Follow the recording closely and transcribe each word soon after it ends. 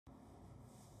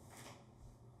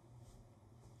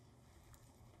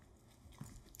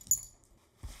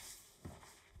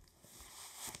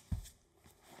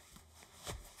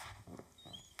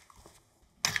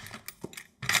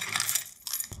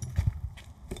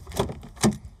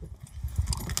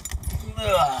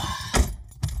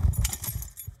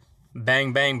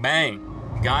Bang, bang,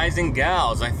 bang. Guys and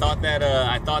gals, I thought that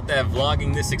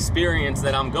vlogging this experience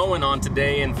that I'm going on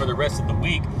today and for the rest of the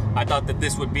week, I thought that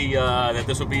this would be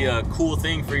a cool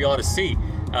thing for y'all to see.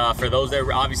 For those that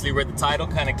obviously read the title,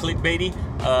 kind of clickbaity,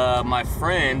 my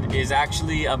friend is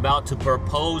actually about to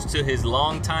propose to his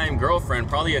longtime girlfriend,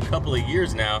 probably a couple of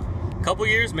years now. Couple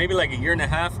years, maybe like a year and a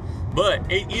half.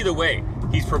 But either way,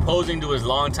 he's proposing to his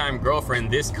longtime girlfriend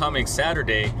this coming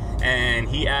Saturday, and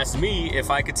he asked me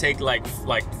if I could take like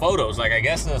photos, like I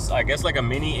guess like a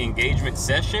mini engagement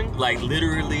session, like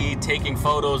literally taking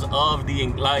photos of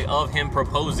him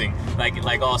proposing,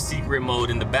 like all secret mode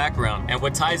in the background. And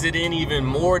what ties it in even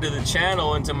more to the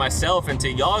channel and to myself and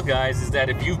to y'all guys is that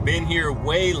if you've been here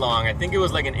way long, I think it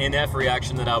was like an NF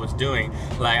reaction that I was doing.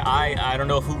 Like I don't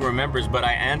know who remembers, but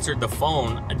I answered the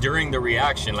phone during the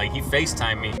reaction. Like he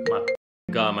FaceTimed me.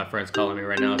 God, my friend's calling me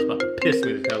right now. It's about to piss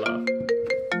me the hell off.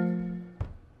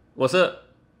 What's up?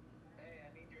 Hey,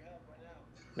 I need your help right now.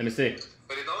 Let me see.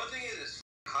 But the only thing is, it's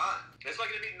hot. It's like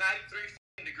gonna be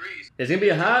 93 degrees. It's gonna be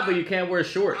hot, but you can't wear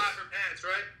shorts. Hot for pants,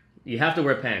 right? You have to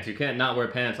wear pants. You can't not wear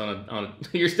pants on a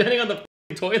You're standing on the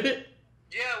toilet?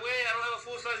 Yeah, wait, I don't have a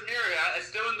full-size mirror. It's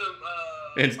still in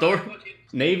the, In store?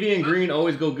 Navy and green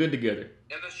always go good together.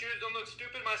 And the shoes don't look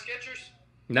stupid, my Skechers?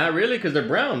 Not really, because they're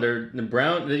brown. They're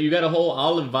brown. You got a whole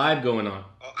olive vibe going on.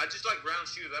 Oh, I just like brown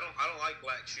shoes. I don't like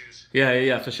black shoes.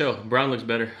 Yeah, for sure. Brown looks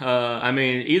better. I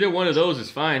mean, either one of those is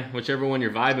fine, whichever one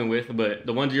you're vibing with. But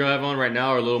the ones you have on right now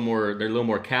are a little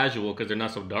more casual because they're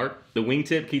not so dark. The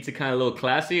wingtip keeps it kind of a little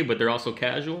classy, but they're also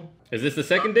casual. Is this the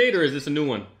second date or is this a new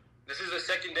one? This is the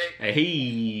second date.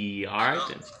 Hey, all right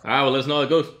then. All right, well, let us know how it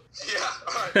goes. Yeah,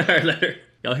 all right. All right, later.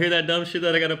 Y'all hear that dumb shit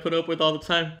that I gotta put up with all the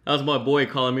time? That was my boy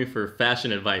calling me for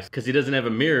fashion advice. Cause he doesn't have a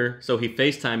mirror, so he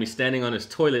FaceTime me standing on his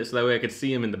toilet so that way I could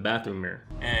see him in the bathroom mirror.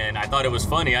 And I thought it was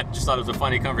funny. I just thought it was a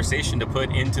funny conversation to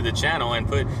put into the channel and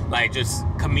put like just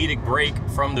comedic break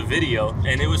from the video.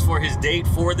 And it was for his date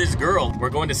for this girl.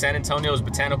 We're going to San Antonio's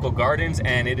Botanical Gardens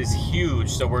and it is huge.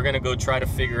 So we're gonna go try to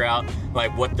figure out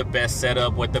like what the best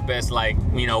setup, what the best like,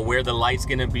 you know, where the light's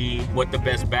gonna be, what the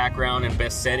best background and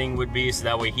best setting would be so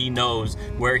that way he knows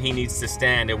where he needs to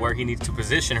stand and where he needs to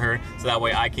position her so that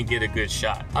way I can get a good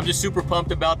shot. I'm just super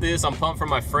pumped about this. I'm pumped for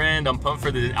my friend. I'm pumped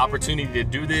for the opportunity to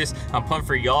do this. I'm pumped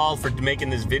for y'all for making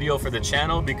this video for the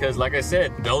channel because like I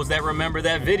said, those that remember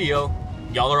that video,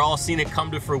 y'all are all seeing it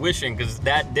come to fruition because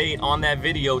that date on that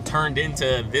video turned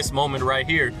into this moment right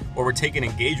here where we're taking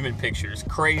engagement pictures.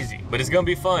 Crazy. But it's gonna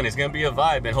be fun. It's gonna be a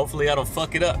vibe and hopefully I don't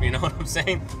fuck it up. You know what I'm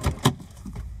saying?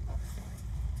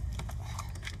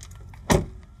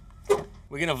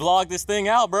 We're gonna vlog this thing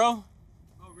out, bro.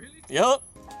 Oh, really? Yup.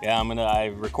 Yeah, I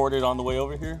recorded on the way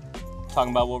over here,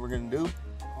 talking about what we're gonna do.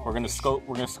 We're gonna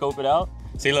scope it out.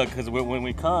 See, look, because when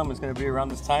we come, it's gonna be around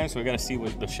this time, so we gotta see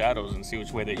what the shadows and see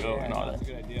which way they go and all that. That's a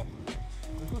good idea.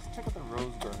 Let's go check out the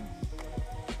rose garden.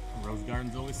 The rose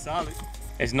garden's always solid.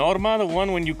 Is Norma the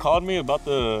one when you called me about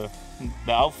the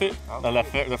outfit?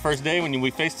 The first day when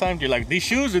we FaceTimed, you're like, these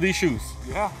shoes or these shoes?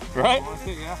 Yeah. Right?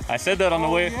 Yeah. I said that on the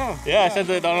way. Yeah, I said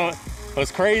that on the What's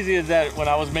crazy is that when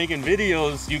I was making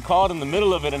videos, you called in the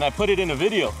middle of it and I put it in a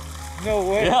video. No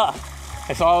way. Yeah.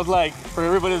 And so I was like, for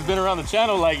everybody that's been around the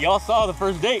channel, like y'all saw the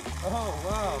first date.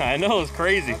 Oh, wow. I know, it's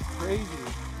crazy. That's crazy.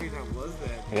 Hey, that was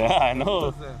that. Yeah, I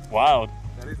know. Wild.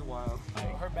 That is wild.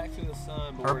 Her back to the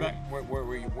sun, but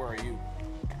where are you?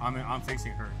 I'm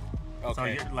facing her.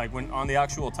 Okay. So like when on the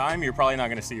actual time, you're probably not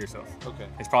gonna see yourself. Okay.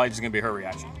 It's probably just gonna be her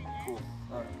reaction. Cool.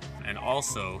 All right. And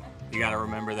also, you gotta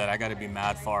remember that I gotta be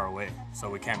mad far away. So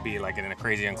we can't be like in a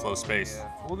crazy enclosed space.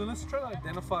 Yeah. Well, then let's try to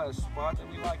identify a spot that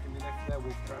we like, and then after that,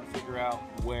 we'll try to figure out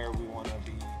where we want to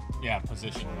be. Yeah,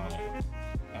 position on it.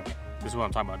 Okay. This is what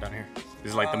I'm talking about down here.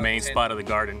 This is like the main spot of the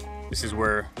garden. This is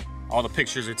where all the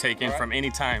pictures are taken from any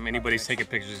time anybody's taking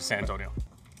pictures in San Antonio.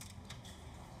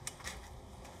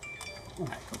 Ooh.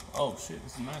 Oh shit,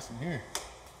 this is nice in here.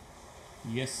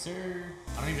 Yes, sir.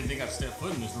 I don't even think I've stepped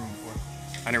foot in this room before.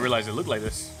 I didn't realize it looked like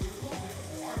this.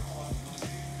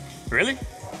 Really?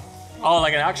 Oh,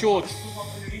 like an actual...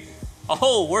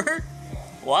 Oh, word?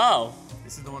 Wow.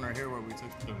 This is the one right here where we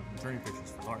took the maternity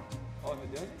pictures for Lauren. Oh, the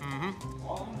desert?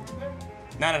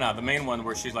 Mm-hmm. No. The main one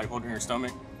where she's like holding her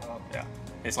stomach. Oh. Yeah.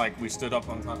 It's like we stood up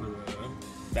on top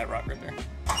of that rock right there.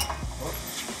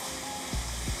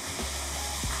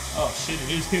 Oh shit, it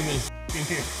is human in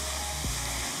here.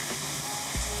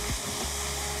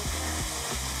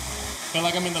 Feel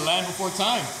like I'm in the land before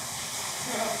time.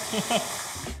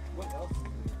 What else is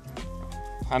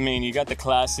there? I mean, you got the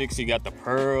classics, you got the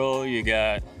Pearl, you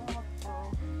got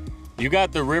the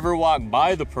Riverwalk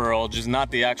by the Pearl, just not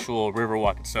the actual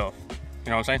Riverwalk itself.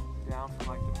 You know what I'm saying? Down from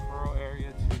like the Pearl area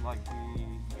to like the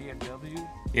BMW.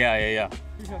 Yeah.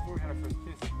 That's where we had our first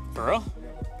kiss. For real?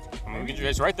 I mean,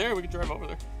 it's right there. We can drive over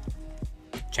there.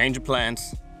 Change of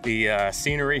plans. The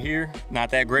scenery here, not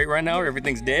that great right now.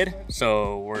 Everything's dead.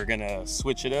 So we're gonna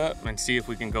switch it up and see if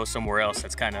we can go somewhere else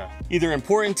that's kind of either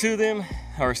important to them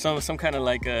or some kind of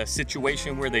like a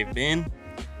situation where they've been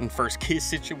in first kiss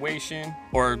situation,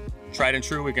 or tried and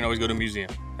true, we can always go to a museum.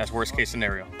 That's worst case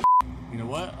scenario. You know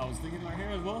what? I was thinking right here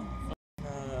as well.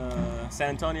 San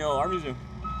Antonio Art Museum.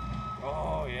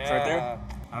 Oh yeah. It's right there.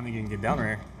 I don't think you can get down right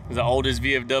here. It's the oldest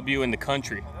VFW in the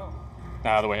country.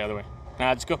 Nah, other way.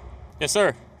 Nah, just go. Yes,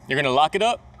 sir. You're gonna lock it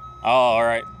up? Oh, all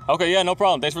right. Okay, yeah, no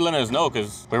problem. Thanks for letting us know,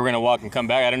 because we were gonna walk and come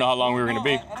back. I didn't know how long we were gonna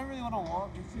be. I don't really want to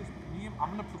walk. It's just me. I'm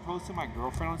gonna propose to my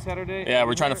girlfriend on Saturday. Yeah,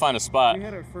 we're trying to find a spot. We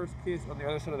had our first kiss on the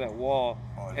other side of that wall.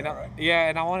 Oh, and right? Yeah,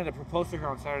 and I wanted to propose to her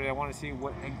on Saturday. I want to see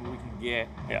what angle we can get.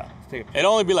 Yeah. Let's take a picture.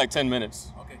 It'll only be like 10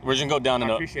 minutes. Okay. We're just gonna go down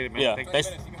and I up. appreciate it, man. Yeah.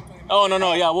 Thanks. Oh,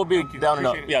 no. Yeah, we'll be Thank you. down and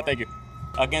up. Appreciate it. Yeah, thank you.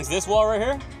 Against this wall right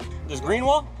here? This green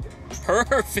wall?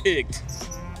 Perfect.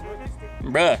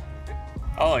 Bruh.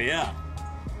 Oh, yeah.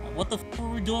 What the f were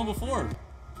we doing before?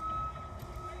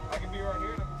 I can be right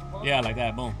here. Yeah, like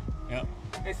that. Boom. Yep.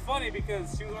 It's funny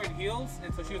because she was wearing heels,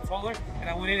 and so she was taller, and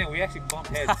I went in and we actually bumped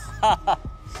heads.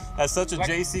 That's such a Like-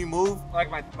 JC move.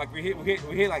 we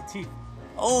hit like teeth.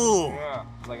 Oh. Yeah.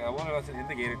 Like I wanted us an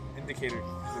indicator.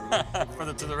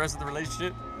 To the rest of the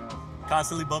relationship.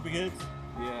 Constantly bumping heads.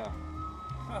 Yeah.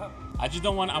 I just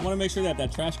don't want. I want to make sure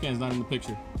that trash can's not in the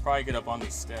picture. Probably get up on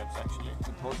these steps actually.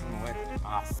 The post in the way.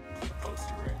 Ah, the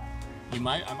poster,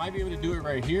 right? I might be able to do it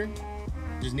right here.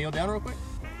 Just kneel down real quick.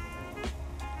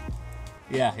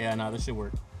 Yeah, no, this should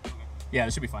work. Yeah,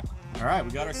 this should be fine. All right,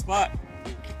 we got our spot.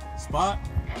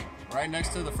 Right next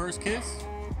to the first kiss.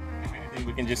 If anything,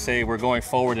 we can just say we're going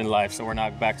forward in life, so we're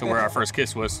not back to where our first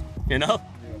kiss was. You know?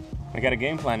 We got a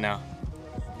game plan now.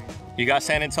 You got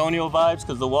San Antonio vibes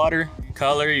because the water,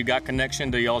 color, you got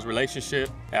connection to y'all's relationship.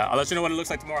 Yeah, I'll let you know what it looks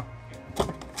like tomorrow.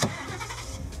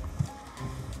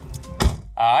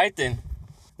 All right then.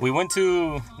 We went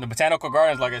to the Botanical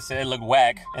Gardens, like I said, looked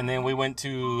whack. And then we went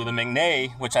to the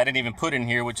McNay, which I didn't even put in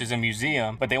here, which is a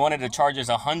museum. But they wanted to charge us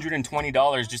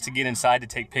 $120 just to get inside to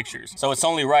take pictures. So it's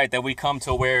only right that we come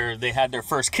to where they had their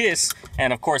first kiss.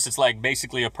 And of course, it's like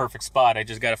basically a perfect spot. I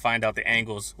just got to find out the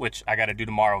angles, which I got to do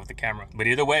tomorrow with the camera. But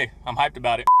either way, I'm hyped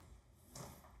about it.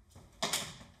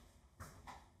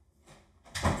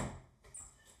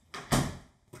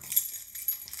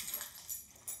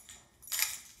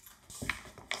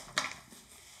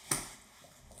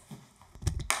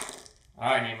 All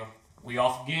right, Nemo, we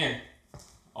off again.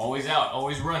 Always out,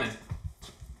 always running.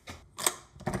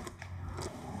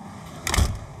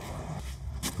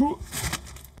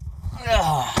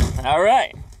 All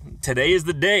right, today is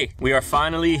the day. We are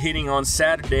finally hitting on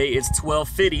Saturday. It's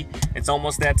 12:50. It's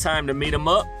almost that time to meet him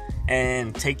up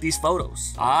and take these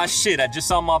photos. Ah shit, I just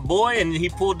saw my boy and he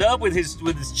pulled up with his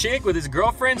chick, with his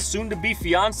girlfriend, soon to be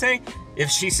fiance. If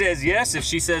she says yes, if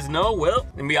she says no, well,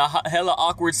 it's gonna be a hella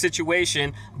awkward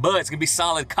situation, but it's gonna be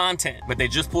solid content. But they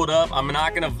just pulled up. I'm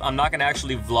not gonna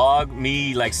actually vlog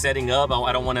me like setting up.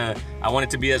 I want it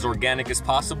to be as organic as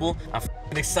possible. I'm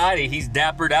excited. He's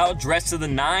dappered out, dressed to the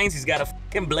nines. He's got a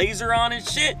fucking blazer on and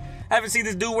shit. I haven't seen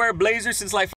this dude wear a blazer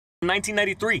since like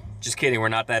 1993. Just kidding, we're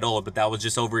not that old, but that was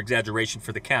just over exaggeration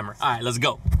for the camera. All right, let's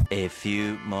go. A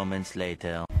few moments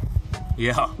later.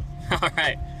 Yeah, all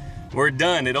right. We're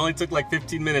done. It only took like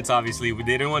 15 minutes, obviously. They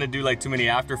didn't want to do like too many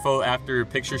after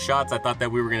picture shots. I thought that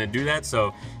we were gonna do that,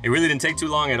 so it really didn't take too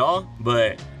long at all.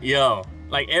 But yo,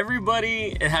 like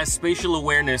everybody has spatial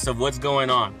awareness of what's going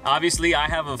on. Obviously, I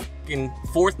have a fucking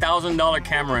 $4,000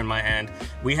 camera in my hand.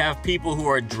 We have people who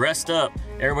are dressed up.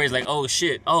 Everybody's like, oh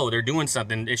shit, oh, they're doing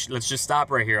something. Let's just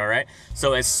stop right here, all right?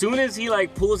 So as soon as he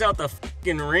like pulls out the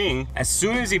fucking ring, the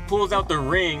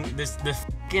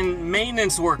fucking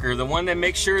maintenance worker, the one that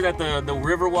makes sure that the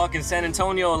Riverwalk in San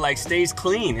Antonio like stays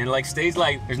clean and like stays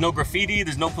like, there's no graffiti,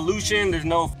 there's no pollution, there's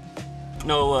no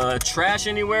trash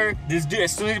anywhere. This dude,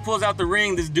 as soon as he pulls out the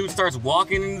ring, this dude starts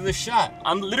walking into the shot.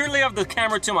 I'm literally have the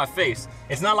camera to my face.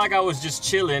 It's not like I was just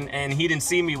chilling and he didn't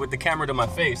see me with the camera to my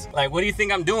face. Like, what do you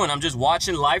think I'm doing? I'm just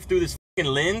watching life through this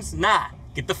fucking lens? Nah,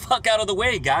 get the fuck out of the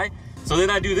way, guy. So then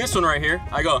I do this one right here.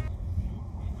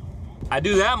 I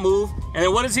do that move, and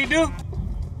then what does he do?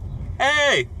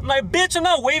 Hey, I'm like, bitch, I'm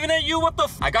not waving at you, what the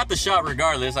f? I got the shot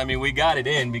regardless. I mean, we got it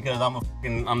in because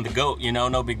I'm the GOAT, you know,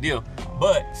 no big deal.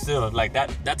 But still, like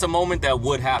that's a moment that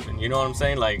would happen, you know what I'm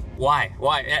saying? Like, why?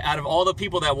 Out of all the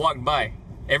people that walked by,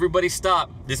 everybody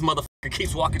stopped, this motherfucker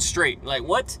keeps walking straight. Like,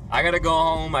 what? I gotta go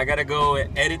home. I gotta go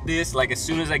edit this. Like, as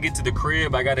soon as I get to the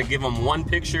crib, I gotta give him one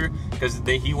picture because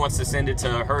he wants to send it to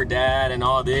her dad and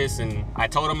all this. And I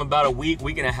told him about a week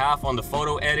and a half on the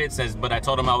photo edits, but I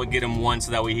told him I would get him one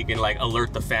so that way he can like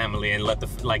alert the family and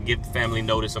give the family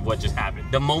notice of what just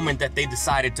happened. The moment that they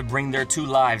decided to bring their two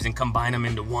lives and combine them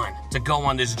into one, to go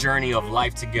on this journey of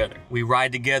life together. We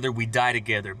ride together, we die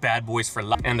together. Bad boys for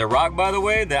life. And the rock, by the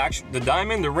way, the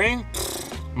diamond, the ring,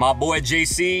 my boy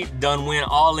JC done went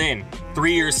all in.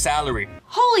 3 years salary.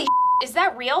 Holy is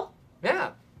that real?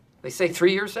 Yeah, they say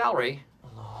 3 years salary.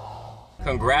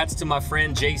 Congrats to my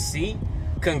friend JC.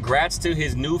 Congrats to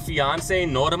his new fiance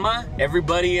Norma.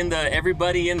 Everybody in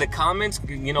the comments,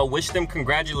 you know, wish them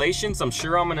congratulations. I'm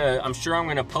sure I'm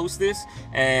gonna post this.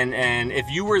 And if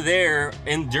you were there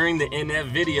during the in-that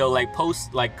video,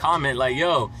 like comment like,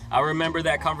 yo, I remember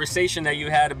that conversation that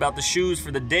you had about the shoes for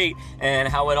the date and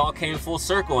how it all came full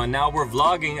circle, and now we're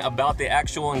vlogging about the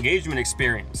actual engagement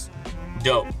experience.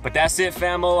 Dope. But that's it,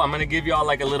 famo. I'm gonna give y'all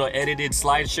like a little edited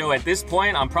slideshow. At this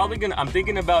point, I'm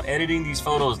thinking about editing these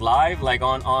photos live, like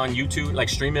on YouTube, like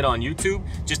stream it on YouTube,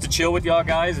 just to chill with y'all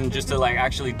guys and just to like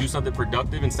actually do something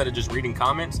productive instead of just reading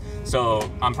comments.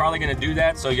 So I'm probably gonna do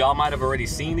that. So y'all might have already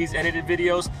seen these edited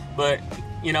videos, but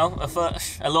you know, if a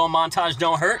little montage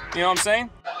don't hurt, you know what I'm saying?